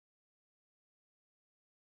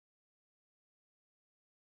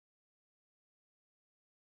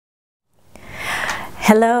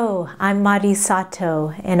Hello, I'm Madi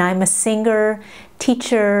Sato, and I'm a singer,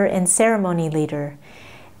 teacher, and ceremony leader.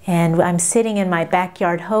 And I'm sitting in my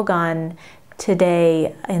backyard hogan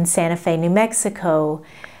today in Santa Fe, New Mexico,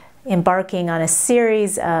 embarking on a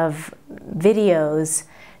series of videos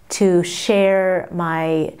to share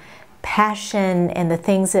my passion and the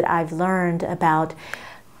things that I've learned about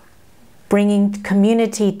bringing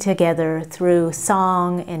community together through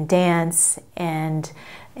song and dance and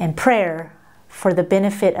prayer for the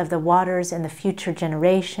benefit of the waters and the future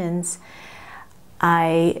generations.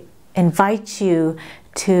 I invite you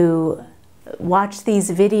to watch these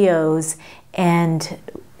videos and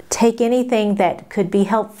take anything that could be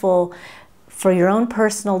helpful for your own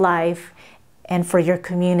personal life and for your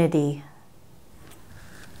community.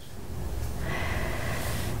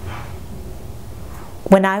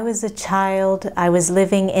 When I was a child, I was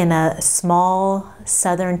living in a small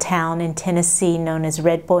southern town in Tennessee known as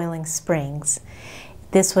Red Boiling Springs.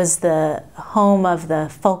 This was the home of the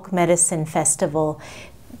folk medicine festival.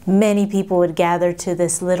 Many people would gather to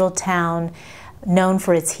this little town known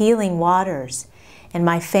for its healing waters. And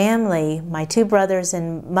my family, my two brothers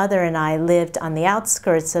and mother and I, lived on the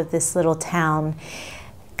outskirts of this little town,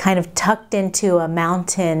 kind of tucked into a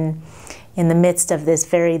mountain in the midst of this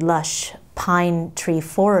very lush pine tree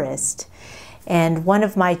forest. And one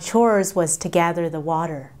of my chores was to gather the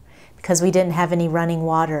water because we didn't have any running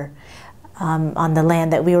water on the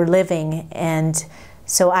land that we were living. And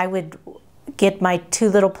so I would get my two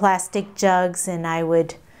little plastic jugs and I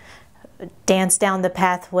would dance down the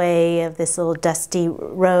pathway of this little dusty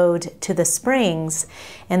road to the springs.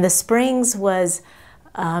 And the springs was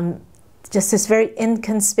just this very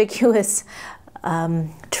inconspicuous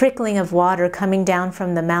trickling of water coming down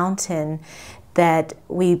from the mountain that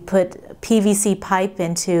we put PVC pipe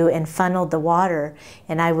into and funneled the water,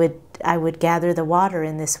 and I would gather the water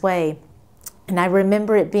in this way. And I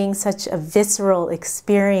remember it being such a visceral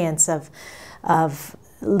experience of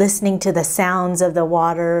listening to the sounds of the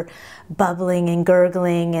water bubbling and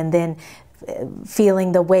gurgling, and then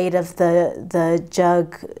feeling the weight of the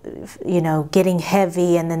jug, you know, getting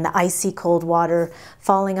heavy, and then the icy cold water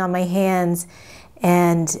falling on my hands.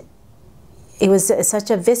 And it was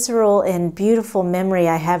such a visceral and beautiful memory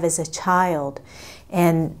I have as a child.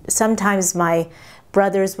 And sometimes my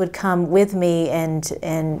brothers would come with me and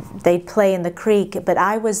they'd play in the creek, but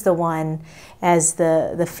I was the one, as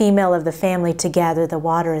the female of the family, to gather the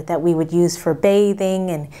water that we would use for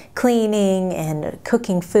bathing and cleaning and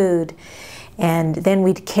cooking food. And then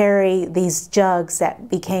we'd carry these jugs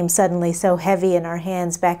that became suddenly so heavy in our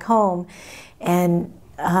hands back home. And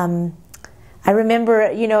I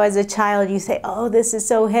remember, you know, as a child, you say, oh, this is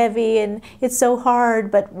so heavy and it's so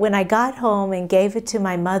hard. But when I got home and gave it to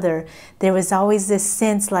my mother, there was always this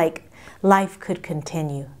sense like life could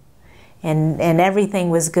continue and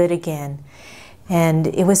everything was good again. And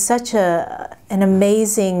it was such an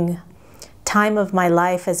amazing time of my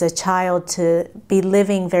life as a child to be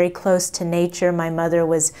living very close to nature. My mother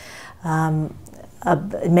was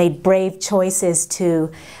made brave choices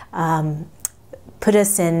to put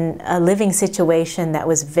us in a living situation that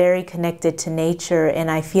was very connected to nature,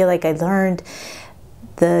 and I feel like I learned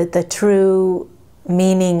the true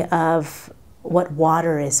meaning of what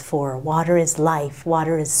water is for. Water is life,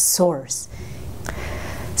 water is source.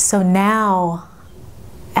 So now,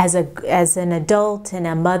 as an adult and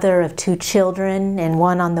a mother of two children and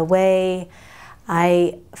one on the way,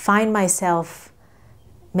 I find myself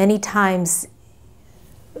many times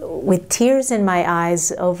with tears in my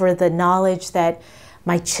eyes over the knowledge that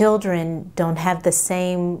my children don't have the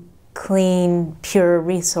same clean, pure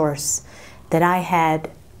resource that I had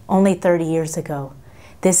only 30 years ago.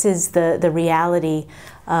 This is the reality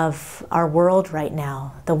of our world right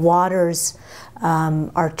now. The waters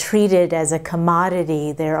are treated as a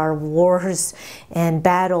commodity. There are wars and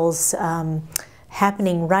battles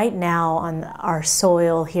happening right now on our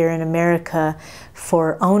soil here in America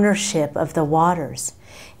for ownership of the waters.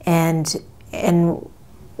 And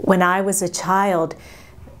when I was a child,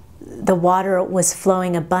 the water was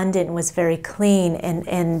flowing abundant and was very clean,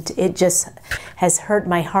 and it just has hurt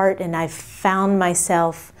my heart. And I've found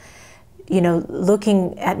myself, you know,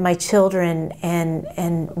 looking at my children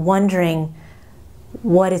and wondering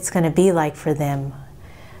what it's going to be like for them.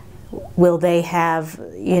 Will they have,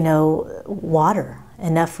 you know, water,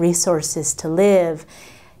 enough resources to live?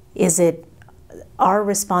 Is it our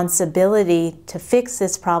responsibility to fix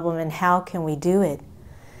this problem, and how can we do it?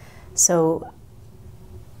 So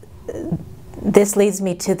this leads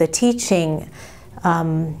me to the teaching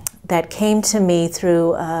that came to me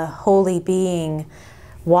through a holy being,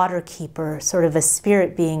 water keeper, sort of a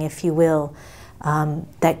spirit being, if you will,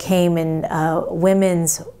 that came in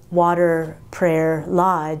women's water prayer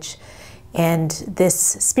lodge. And this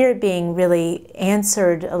spirit being really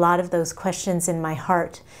answered a lot of those questions in my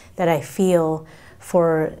heart that I feel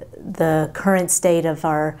for the current state of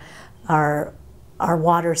our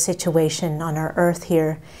water situation on our earth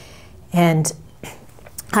here. And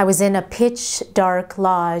I was in a pitch dark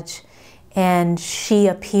lodge, and she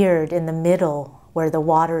appeared in the middle where the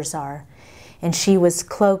waters are. And she was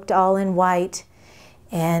cloaked all in white,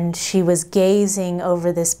 and she was gazing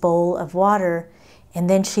over this bowl of water, and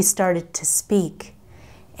then she started to speak.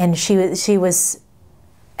 And she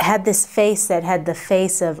had this face that had the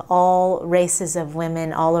face of all races of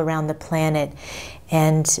women all around the planet.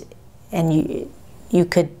 And you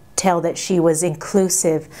could tell that she was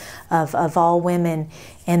inclusive of all women.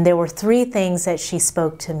 And there were three things that she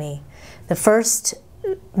spoke to me. The first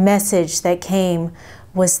message that came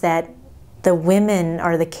was that the women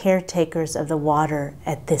are the caretakers of the water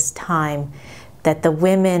at this time, that the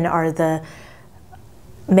women are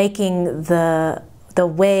making the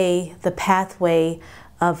way, the pathway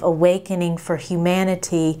of awakening for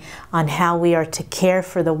humanity on how we are to care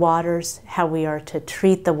for the waters, how we are to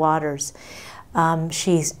treat the waters.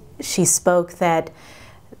 She spoke that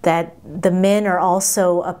the men are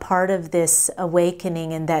also a part of this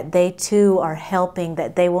awakening, and that they too are helping,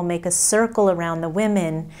 that they will make a circle around the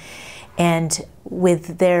women, and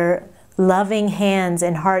with their loving hands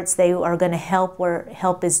and hearts they are going to help where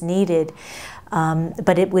help is needed.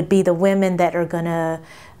 But it would be the women that are going to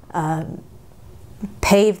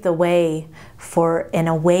pave the way for an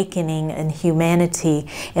awakening in humanity,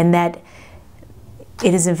 and that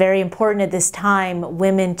it is very important at this time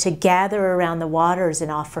women to gather around the waters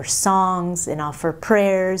and offer songs and offer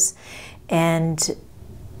prayers, and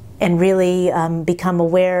really become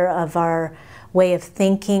aware of our way of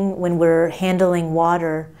thinking when we're handling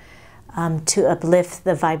water, to uplift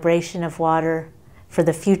the vibration of water for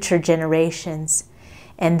the future generations.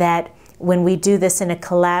 And that when we do this in a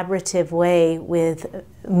collaborative way with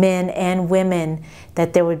men and women,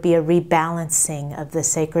 that there would be a rebalancing of the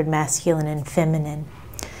sacred masculine and feminine.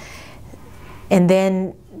 And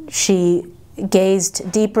then she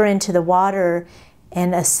gazed deeper into the water,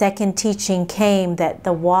 and a second teaching came that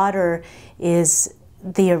the water is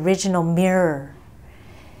the original mirror,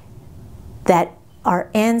 that our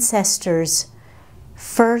ancestors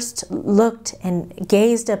first looked and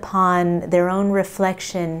gazed upon their own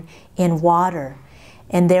reflection in water,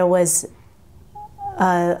 and there was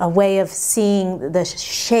a way of seeing the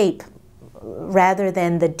shape rather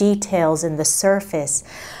than the details and the surface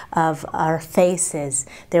of our faces.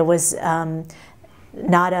 There was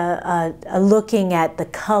not a looking at the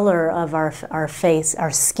color of our face,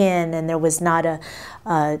 our skin, and there was not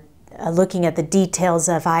a looking at the details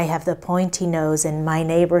of I have the pointy nose and my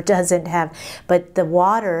neighbor doesn't have. But the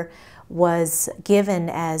water was given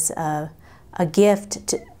as a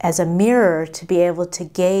gift, as a mirror, to be able to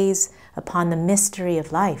gaze upon the mystery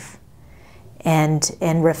of life and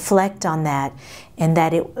reflect on that, and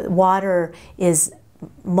that water is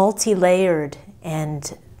multi-layered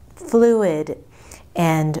and fluid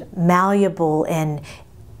and malleable and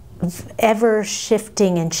ever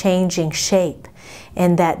shifting and changing shape,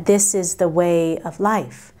 and that this is the way of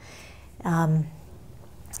life.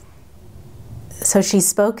 So she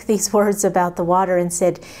spoke these words about the water and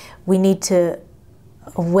said, we need to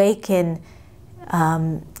awaken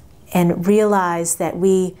and realize that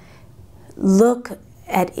we look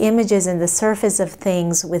at images and the surface of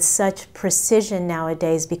things with such precision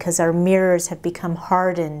nowadays because our mirrors have become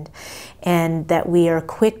hardened, and that we are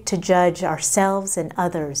quick to judge ourselves and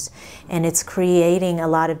others, and it's creating a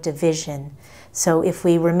lot of division. So if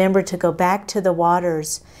we remember to go back to the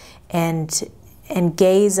waters and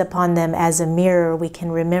gaze upon them as a mirror, we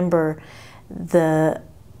can remember the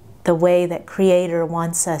way that Creator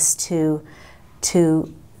wants us to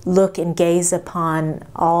look and gaze upon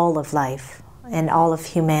all of life and all of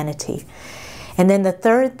humanity. And then the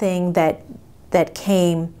third thing that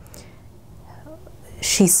came,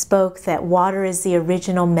 she spoke that water is the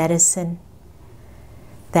original medicine,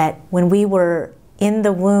 that when we were in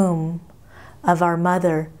the womb of our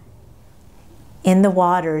mother, in the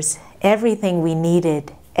waters, everything we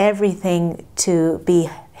needed, everything to be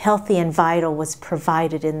healthy and vital was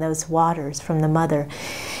provided in those waters from the mother.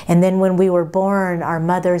 And then when we were born, our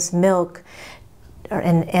mother's milk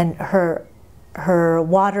and her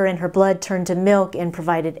water and her blood turned to milk and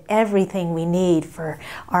provided everything we need for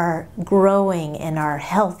our growing and our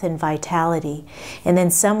health and vitality. And then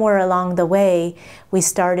somewhere along the way, we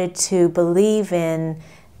started to believe in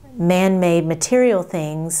man-made material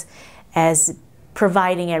things as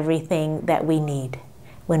providing everything that we need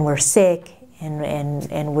when we're sick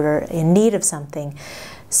and we're in need of something.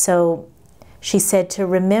 So she said to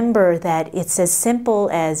remember that it's as simple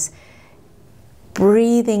as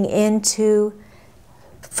breathing into,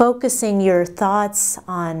 focusing your thoughts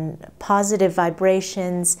on positive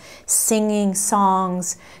vibrations, singing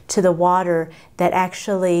songs to the water that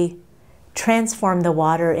actually transform the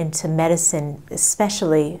water into medicine,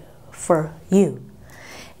 especially for you.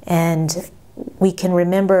 And we can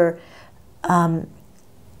remember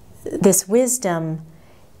this wisdom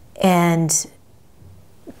and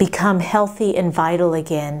become healthy and vital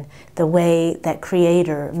again, the way that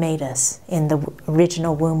Creator made us in the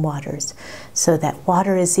original womb waters. So that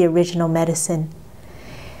water is the original medicine.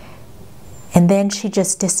 And then she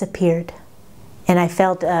just disappeared. And I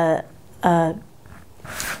felt a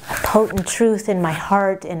potent truth in my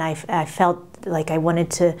heart, and I felt like I wanted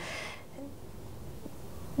to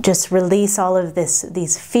just release all of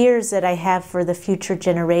these fears that I have for the future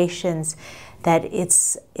generations, that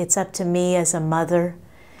it's up to me as a mother,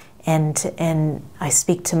 and I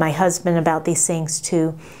speak to my husband about these things,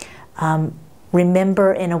 to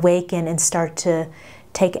remember and awaken and start to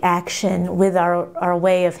take action with our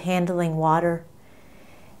way of handling water,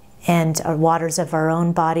 and our waters of our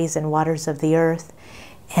own bodies and waters of the earth.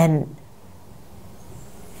 And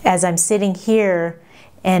as I'm sitting here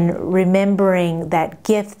and remembering that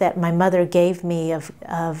gift that my mother gave me of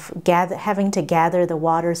having to gather the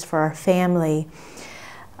waters for our family,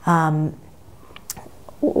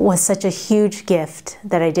 was such a huge gift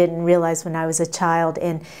that I didn't realize when I was a child.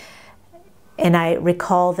 And I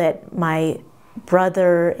recall that my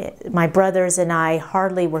brothers and I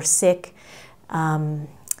hardly were sick.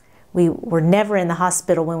 We were never in the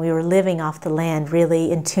hospital when we were living off the land,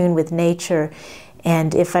 really in tune with nature.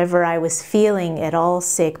 And if ever I was feeling at all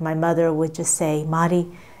sick, my mother would just say,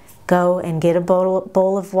 "Madi, go and get a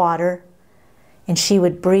bowl of water." And she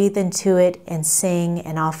would breathe into it and sing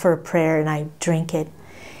and offer a prayer, and I drink it.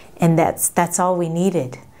 And that's all we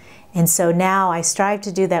needed. And so now I strive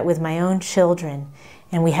to do that with my own children,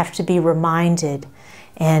 and we have to be reminded.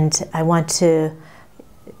 And I want to,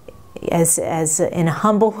 as in a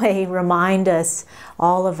humble way, remind us,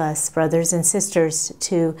 all of us, brothers and sisters,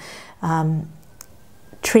 to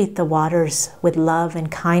treat the waters with love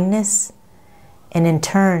and kindness. And in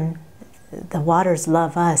turn, the waters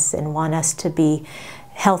love us and want us to be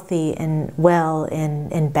healthy and well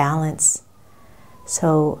and in balance.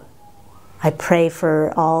 So I pray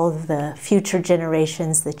for all the future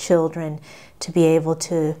generations, the children, to be able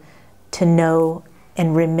to know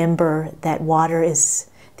and remember that water is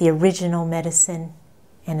the original medicine,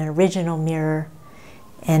 an original mirror,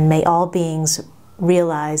 and may all beings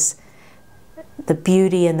realize the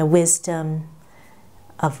beauty and the wisdom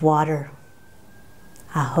of water.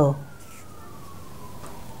 Aho.